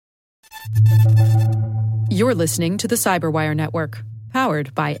You're listening to the Cyberwire Network,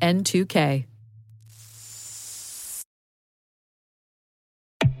 powered by N2K.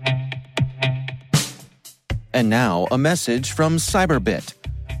 And now, a message from Cyberbit.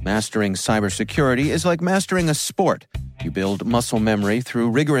 Mastering cybersecurity is like mastering a sport. You build muscle memory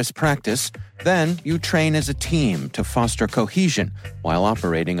through rigorous practice, then you train as a team to foster cohesion while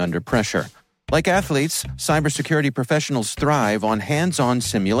operating under pressure. Like athletes, cybersecurity professionals thrive on hands-on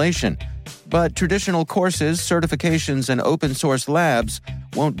simulation. But traditional courses, certifications, and open-source labs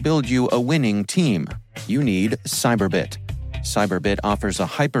won't build you a winning team. You need Cyberbit. Cyberbit offers a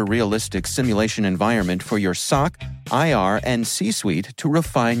hyper-realistic simulation environment for your SOC, IR, and C-suite to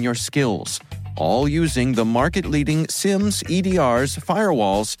refine your skills, all using the market-leading SIMs, EDRs,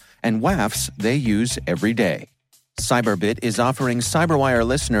 firewalls, and WAFs they use every day. Cyberbit is offering Cyberwire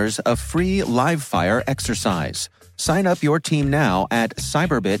listeners a free live-fire exercise. Sign up your team now at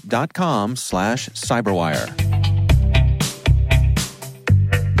cyberbit.com/cyberwire.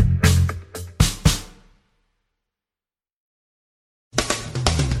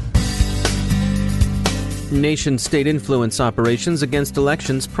 Nation-state influence operations against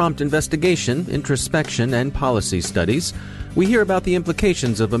elections prompt investigation, introspection, and policy studies. We hear about the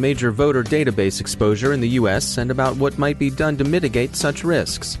implications of a major voter database exposure in the U.S. and about what might be done to mitigate such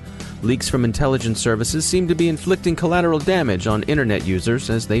risks. Leaks from intelligence services seem to be inflicting collateral damage on Internet users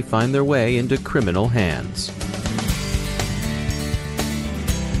as they find their way into criminal hands.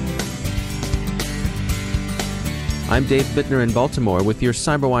 I'm Dave Bittner in Baltimore with your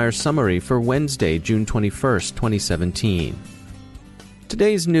Cyberwire summary for Wednesday, June 21st, 2017.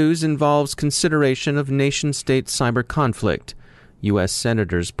 Today's news involves consideration of nation-state cyber conflict. U.S.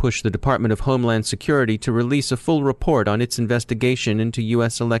 senators push the Department of Homeland Security to release a full report on its investigation into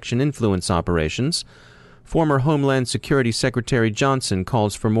U.S. election influence operations. Former Homeland Security Secretary Johnson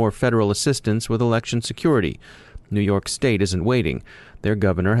calls for more federal assistance with election security. New York State isn't waiting. Their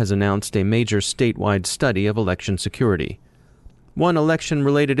governor has announced a major statewide study of election security. One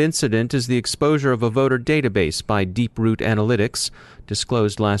election-related incident is the exposure of a voter database by Deep-Root Analytics,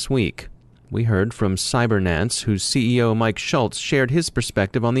 disclosed last week. We heard from Cybernance, whose CEO Mike Schultz shared his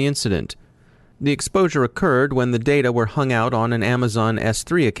perspective on the incident. The exposure occurred when the data were hung out on an Amazon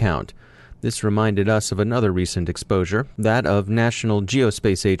S3 account. This reminded us of another recent exposure, that of National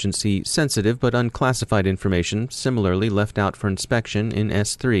Geospatial Agency sensitive but unclassified information similarly left out for inspection in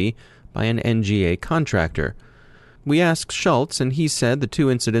S3 by an NGA contractor. We asked Schultz, and he said the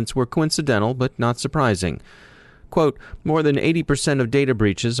two incidents were coincidental but not surprising. Quote, more than 80% of data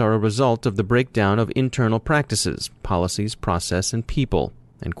breaches are a result of the breakdown of internal practices, policies, process, and people,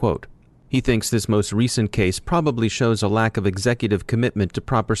 end quote. He thinks this most recent case probably shows a lack of executive commitment to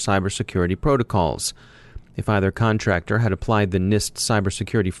proper cybersecurity protocols. If either contractor had applied the NIST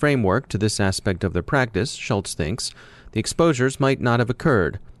cybersecurity framework to this aspect of their practice, Schultz thinks, the exposures might not have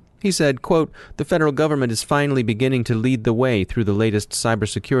occurred. He said, quote, the federal government is finally beginning to lead the way through the latest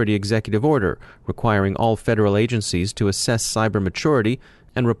cybersecurity executive order, requiring all federal agencies to assess cyber maturity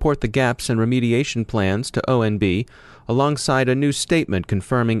and report the gaps and remediation plans to ONB, alongside a new statement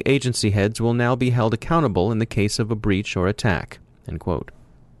confirming agency heads will now be held accountable in the case of a breach or attack, end quote.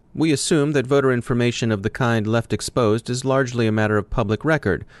 We assume that voter information of the kind left exposed is largely a matter of public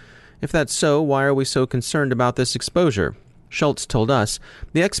record. If that's so, why are we so concerned about this exposure? Schultz told us,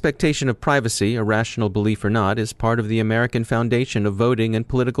 the expectation of privacy, a rational belief or not, is part of the American foundation of voting and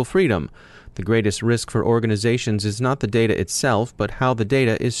political freedom. The greatest risk for organizations is not the data itself, but how the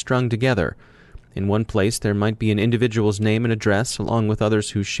data is strung together. In one place, there might be an individual's name and address, along with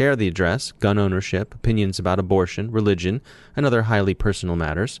others who share the address, gun ownership, opinions about abortion, religion, and other highly personal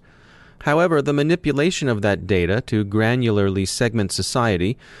matters. However, the manipulation of that data to granularly segment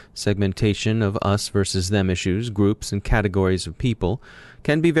society, segmentation of us versus them issues, groups and categories of people,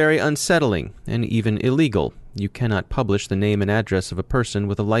 can be very unsettling and even illegal. You cannot publish the name and address of a person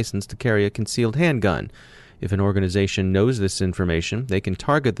with a license to carry a concealed handgun. If an organization knows this information, they can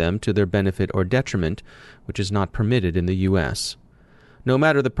target them to their benefit or detriment, which is not permitted in the U.S. No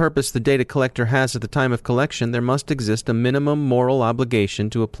matter the purpose the data collector has at the time of collection, there must exist a minimum moral obligation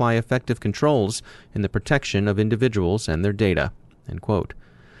to apply effective controls in the protection of individuals and their data, end quote.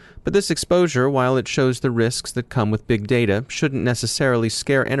 But this exposure, while it shows the risks that come with big data, shouldn't necessarily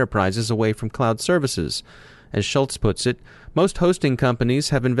scare enterprises away from cloud services. As Schultz puts it, most hosting companies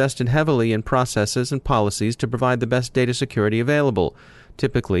have invested heavily in processes and policies to provide the best data security available.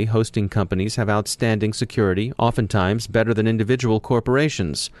 Typically, hosting companies have outstanding security, oftentimes better than individual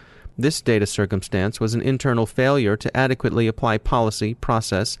corporations. This data circumstance was an internal failure to adequately apply policy,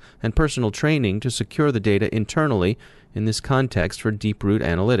 process, and personal training to secure the data internally in this context for Deep-Root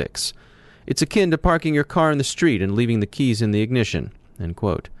Analytics. It's akin to parking your car in the street and leaving the keys in the ignition." End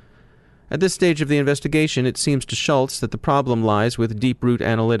quote. At this stage of the investigation, it seems to Schultz that the problem lies with Deep-Root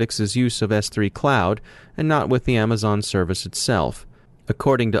Analytics' use of S3 Cloud and not with the Amazon service itself.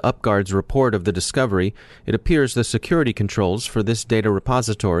 According to UpGuard's report of the discovery, it appears the security controls for this data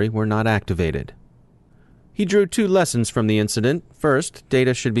repository were not activated. He drew 2 lessons from the incident. First,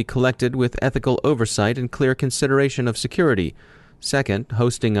 data should be collected with ethical oversight and clear consideration of security. Second,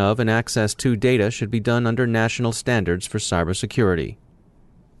 hosting of and access to data should be done under national standards for cybersecurity.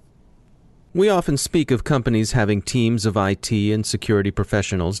 We often speak of companies having teams of IT and security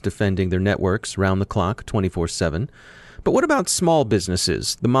professionals defending their networks round the clock, 24/7. But what about small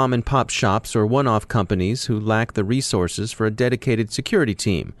businesses, the mom-and-pop shops or one-off companies who lack the resources for a dedicated security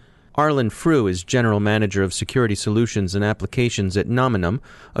team? Arlen Frew is General Manager of Security Solutions and Applications at Nominum,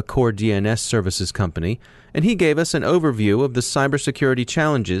 a core DNS services company, and he gave us an overview of the cybersecurity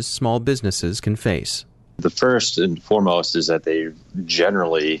challenges small businesses can face. The first and foremost is that they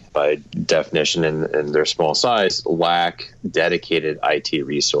generally, by definition and their small size, lack dedicated IT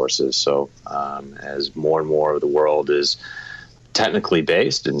resources. So as more and more of the world is technically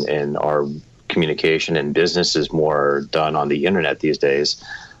based and our communication and business is more done on the internet these days,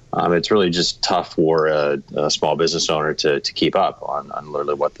 it's really just tough for a small business owner to keep up on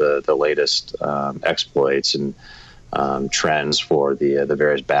literally what the latest exploits and trends for the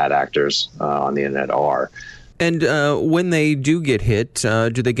various bad actors on the internet are. And when they do get hit,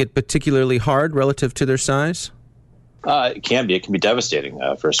 do they get particularly hard relative to their size? It can be devastating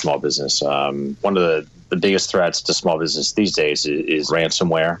for a small business. One of the biggest threats to small business these days is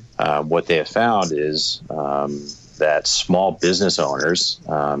ransomware. What they have found is that small business owners,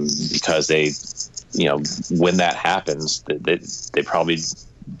 because they, when that happens, they probably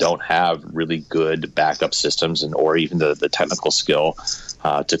don't have really good backup systems or even the technical skill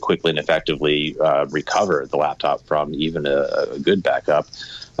to quickly and effectively recover the laptop from even a good backup.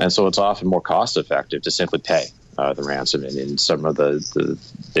 And so it's often more cost effective to simply pay the ransom. And some of the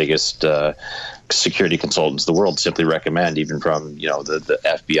biggest security consultants in the world simply recommend, even from the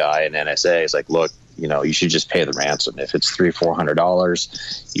FBI and NSA, is like, look, you should just pay the ransom. If it's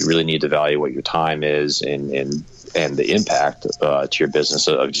 $300-$400, you really need to value what your time is and the impact to your business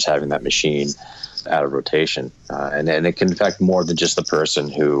of just having that machine out of rotation. And it can affect more than just the person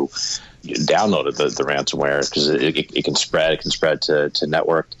who downloaded the ransomware, because it can spread. It can spread to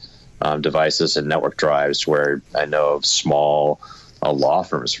networked devices and network drives, where I know of small law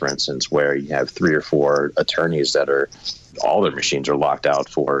firms, for instance, where you have 3 or 4 attorneys that are all their machines are locked out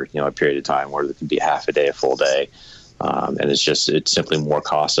for a period of time, where it can be half a day, a full day. And it's simply more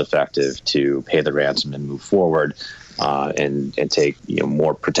cost effective to pay the ransom and move forward and take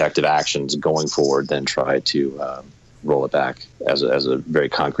more protective actions going forward than try to roll it back, as a very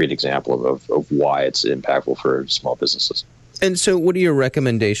concrete example of why it's impactful for small businesses. And so what are your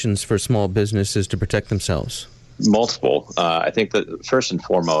recommendations for small businesses to protect themselves? Multiple. I think that first and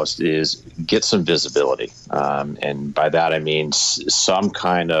foremost is get some visibility. And by that, I mean some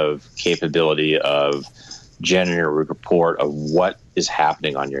kind of capability of generating a report of what is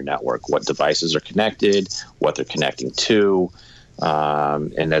happening on your network, what devices are connected, what they're connecting to.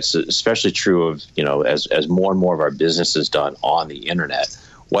 And that's especially true of, as more and more of our business is done on the internet.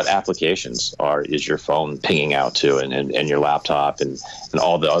 What applications is your phone pinging out to, and your laptop and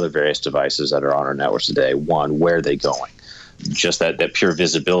all the other various devices that are on our networks today? One, where are they going? Just that pure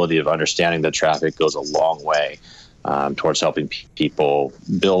visibility of understanding that traffic goes a long way towards helping people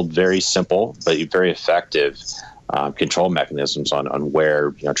build very simple but very effective control mechanisms on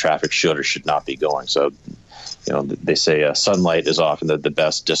where traffic should or should not be going. So, they say sunlight is often the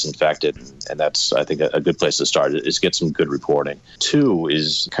best disinfectant, and that's, I think, a good place to start is get some good reporting. 2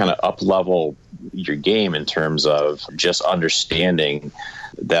 is kind of up-level your game in terms of just understanding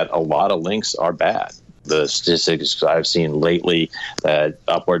that a lot of links are bad. The statistics I've seen lately that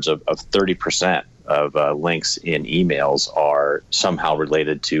upwards of 30% of links in emails are somehow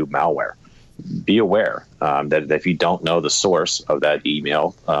related to malware. Be aware that if you don't know the source of that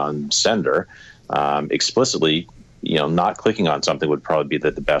email sender, explicitly, not clicking on something would probably be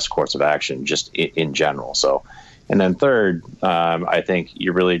the best course of action just in general. So, and then third, I think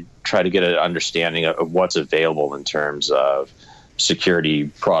you really try to get an understanding of what's available in terms of security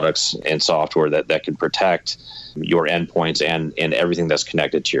products and software that can protect your endpoints and everything that's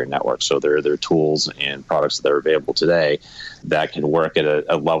connected to your network. So there are tools and products that are available today that can work at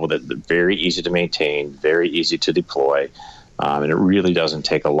a level that's very easy to maintain, very easy to deploy. And it really doesn't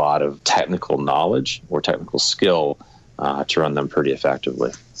take a lot of technical knowledge or technical skill to run them pretty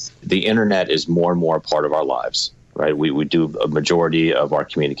effectively. The internet is more and more a part of our lives. right? We do a majority of our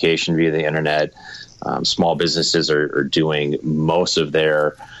communication via the internet. Small businesses are doing most of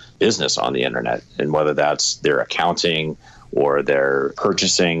their business on the internet, and whether that's their accounting or their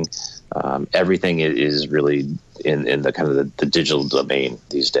purchasing, everything is really in the kind of the digital domain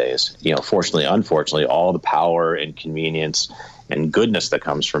these days. Fortunately, unfortunately, all the power and convenience and goodness that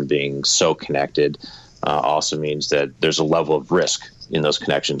comes from being so connected also means that there's a level of risk in those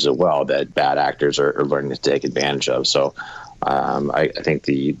connections as well that bad actors are learning to take advantage of. So I think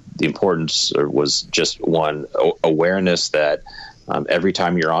the importance was just one, awareness that every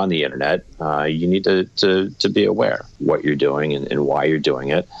time you're on the internet, you need to be aware what you're doing and why you're doing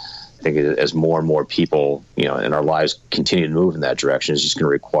it. I think as more and more people, in our lives continue to move in that direction, it's just going to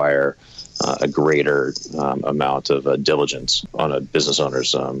require a greater amount of diligence on a business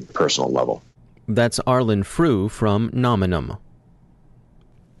owner's personal level. That's Arlen Frew from Nominum.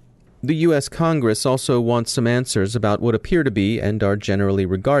 The U.S. Congress also wants some answers about what appear to be and are generally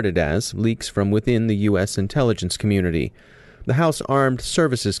regarded as leaks from within the U.S. intelligence community. The House Armed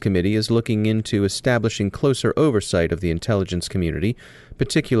Services Committee is looking into establishing closer oversight of the intelligence community,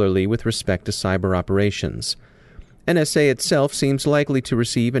 particularly with respect to cyber operations. NSA itself seems likely to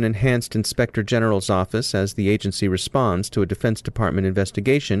receive an enhanced Inspector General's office as the agency responds to a Defense Department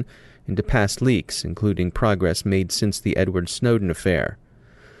investigation into past leaks, including progress made since the Edward Snowden affair.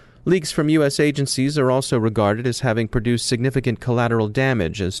 Leaks from U.S. agencies are also regarded as having produced significant collateral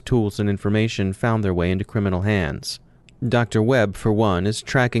damage as tools and information found their way into criminal hands. Dr. Webb, for one, is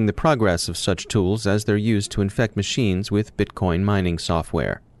tracking the progress of such tools as they're used to infect machines with Bitcoin mining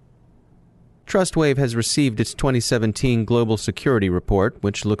software. TrustWave has received its 2017 Global Security Report,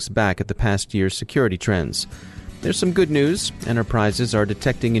 which looks back at the past year's security trends. There's some good news. Enterprises are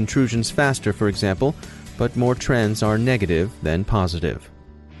detecting intrusions faster, for example, but more trends are negative than positive.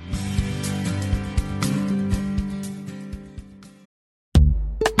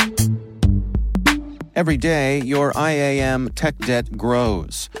 Every day, your IAM tech debt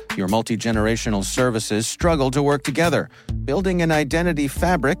grows. Your multi-generational services struggle to work together. Building an identity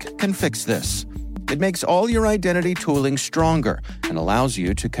fabric can fix this. It makes all your identity tooling stronger and allows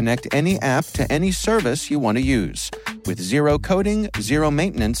you to connect any app to any service you want to use, with zero coding, zero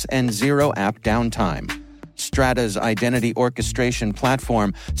maintenance, and zero app downtime. Strata's identity orchestration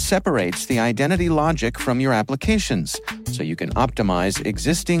platform separates the identity logic from your applications, so you can optimize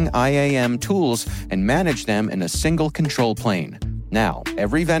existing IAM tools and manage them in a single control plane. Now,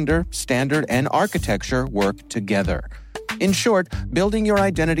 every vendor, standard, and architecture work together. In short, building your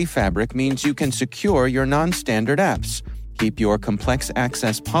identity fabric means you can secure your non-standard apps, keep your complex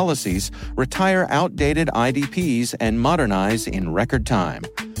access policies, retire outdated IDPs, and modernize in record time.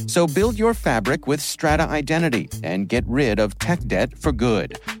 So build your fabric with Strata Identity and get rid of tech debt for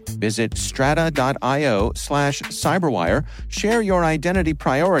good. Visit strata.io/cyberwire, share your identity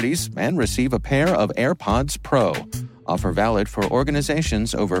priorities, and receive a pair of AirPods Pro. Offer valid for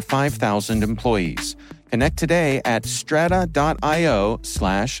organizations over 5,000 employees. Connect today at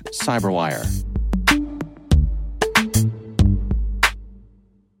strata.io/cyberwire.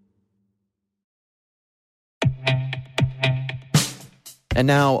 And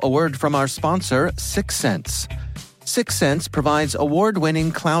now, a word from our sponsor, 6sense. 6sense provides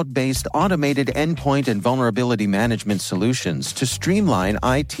award-winning cloud-based automated endpoint and vulnerability management solutions to streamline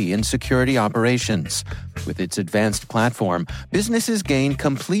IT and security operations. With its advanced platform, businesses gain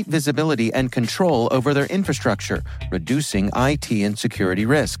complete visibility and control over their infrastructure, reducing IT and security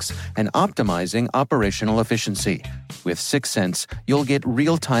risks and optimizing operational efficiency. With 6sense, you'll get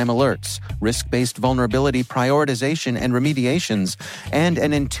real-time alerts, risk-based vulnerability prioritization and remediations, and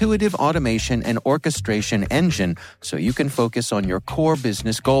an intuitive automation and orchestration engine so you can focus on your core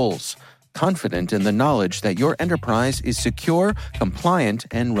business goals. Confident in the knowledge that your enterprise is secure, compliant,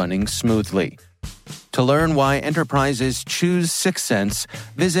 and running smoothly. To learn why enterprises choose 6sense,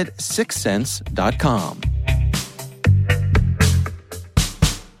 visit 6sense.com.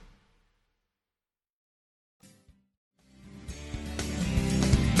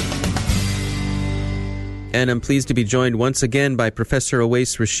 And I'm pleased to be joined once again by Professor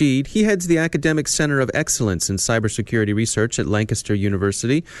Awais Rashid. He heads the Academic Center of Excellence in Cybersecurity Research at Lancaster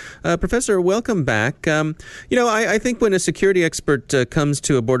University. Professor, welcome back. I think when a security expert comes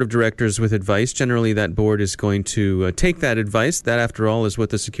to a board of directors with advice, generally that board is going to take that advice. That, after all, is what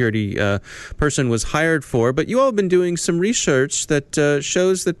the security person was hired for. But you all have been doing some research that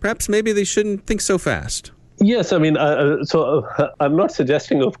shows that perhaps maybe they shouldn't think so fast. Yes, I mean, I'm not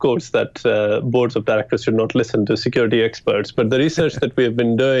suggesting, of course, that boards of directors should not listen to security experts, but the research that we have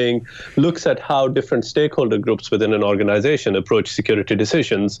been doing looks at how different stakeholder groups within an organization approach security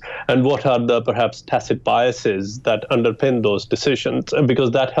decisions and what are the perhaps tacit biases that underpin those decisions,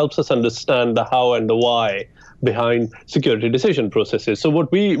 because that helps us understand the how and the why behind security decision processes. So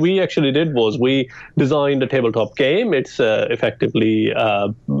what we actually did was we designed a tabletop game. It's effectively a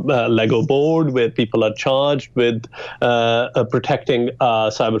Lego board where people are charged with protecting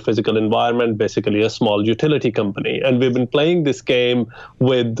a cyber physical environment, basically a small utility company. And we've been playing this game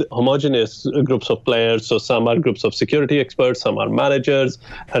with homogeneous groups of players. So some are groups of security experts, some are managers,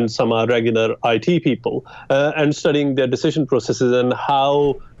 and some are regular IT people, and studying their decision processes and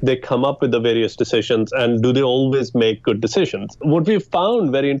how they come up with the various decisions, and do they always make good decisions. What we've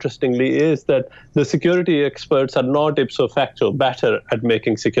found very interestingly is that the security experts are not ipso facto better at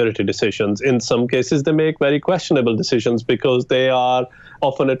making security decisions. In some cases, they make very questionable decisions because they are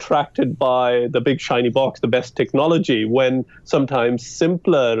often attracted by the big shiny box, the best technology, when sometimes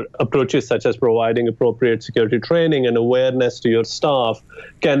simpler approaches such as providing appropriate security training and awareness to your staff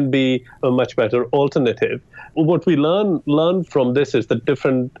can be a much better alternative. What we learn from this is that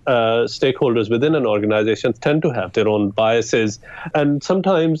different stakeholders within an organization tend to have their own biases. And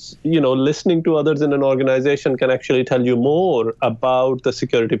sometimes, listening to others in an organization can actually tell you more about the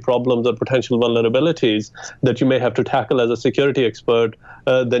security problems or potential vulnerabilities that you may have to tackle as a security expert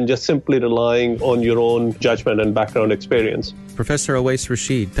than just simply relying on your own judgment and background experience. Professor Awais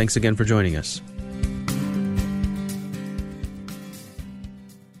Rashid, thanks again for joining us.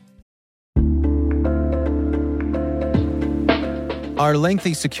 Are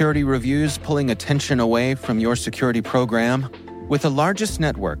lengthy security reviews pulling attention away from your security program? With the largest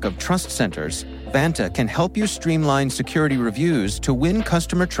network of trust centers, Vanta can help you streamline security reviews to win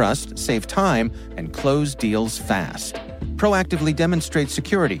customer trust, save time, and close deals fast. Proactively demonstrate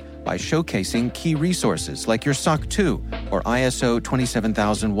security by showcasing key resources like your SOC 2 or ISO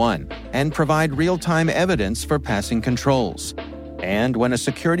 27001 and provide real-time evidence for passing controls. And when a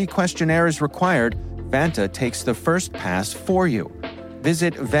security questionnaire is required, Vanta takes the first pass for you.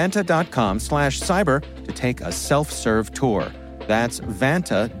 Visit vanta.com/cyber to take a self-serve tour. That's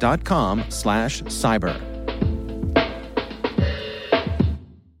vanta.com/cyber.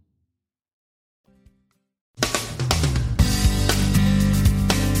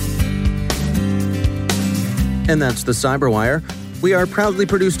 And that's the Cyberwire. We are proudly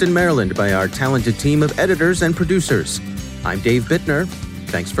produced in Maryland by our talented team of editors and producers. I'm Dave Bittner.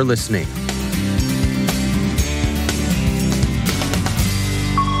 Thanks for listening.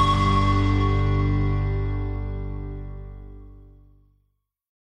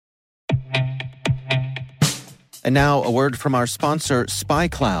 And now, a word from our sponsor,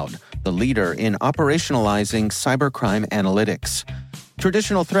 SpyCloud, the leader in operationalizing cybercrime analytics.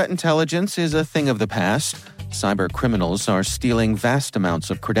 Traditional threat intelligence is a thing of the past. Cyber criminals are stealing vast amounts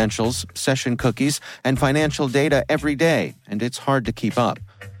of credentials, session cookies, and financial data every day, and it's hard to keep up.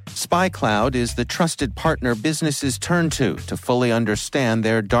 SpyCloud is the trusted partner businesses turn to fully understand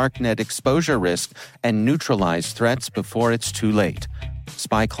their darknet exposure risk and neutralize threats before it's too late.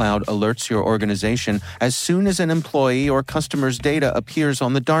 SpyCloud alerts your organization as soon as an employee or customer's data appears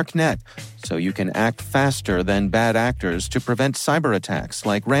on the dark net, so you can act faster than bad actors to prevent cyber attacks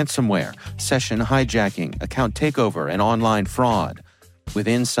like ransomware, session hijacking, account takeover, and online fraud. With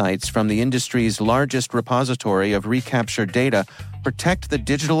insights from the industry's largest repository of recaptured data, protect the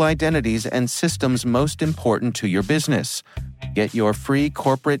digital identities and systems most important to your business. Get your free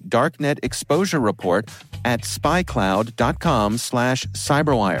corporate darknet exposure report at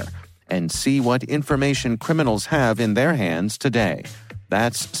spycloud.com/cyberwire and see what information criminals have in their hands today.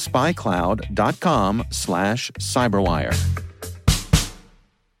 That's spycloud.com/cyberwire.